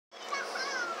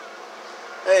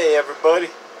Hey everybody,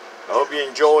 I hope you're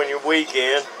enjoying your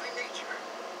weekend.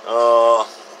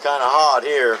 Kind of hot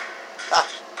here.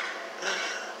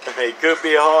 It could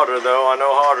be hotter though. I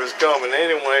know hotter is coming.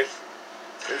 Anyway,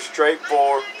 here's straight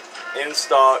 4 in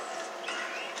stock.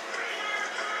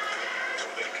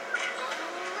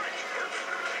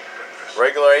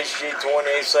 Regular HG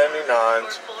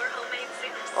 2879s.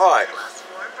 Alright,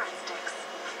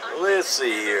 let's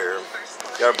see here.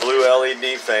 Got a blue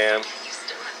LED fan.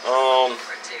 Alright.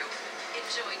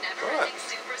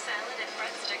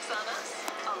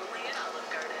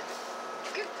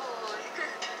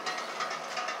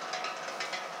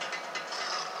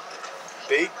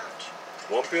 Peak,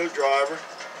 1-pill driver.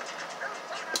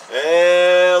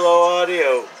 Hello,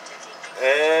 audio.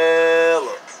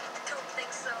 Hello.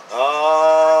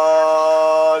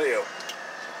 Audio.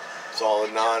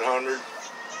 Solid 900.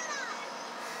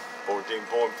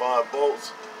 14.5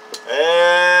 volts.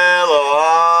 Hello,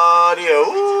 audio.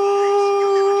 Ooh.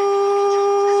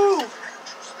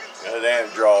 Got a damn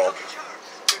draw.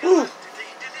 Woo.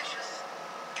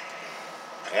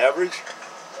 Average.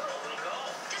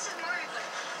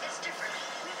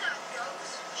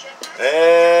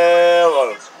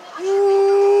 Hello. Ooh.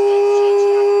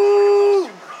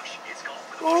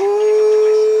 Ooh.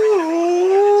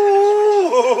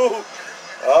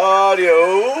 Audio.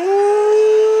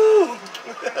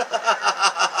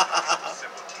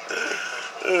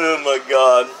 Oh my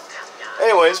God.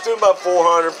 Anyway, it's doing about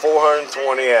 400,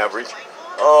 420 average.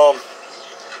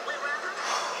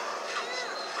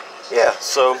 Yeah,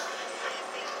 so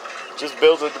just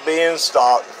built it to be in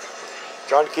stock.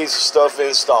 Trying to keep some stuff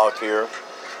in stock here.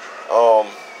 Alright.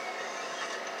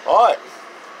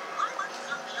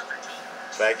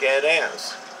 Back at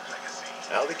Annis.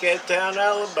 Alley Cat Town,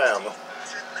 Alabama.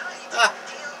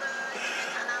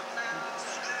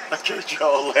 I'll catch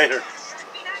y'all later.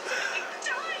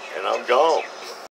 And I'm gone.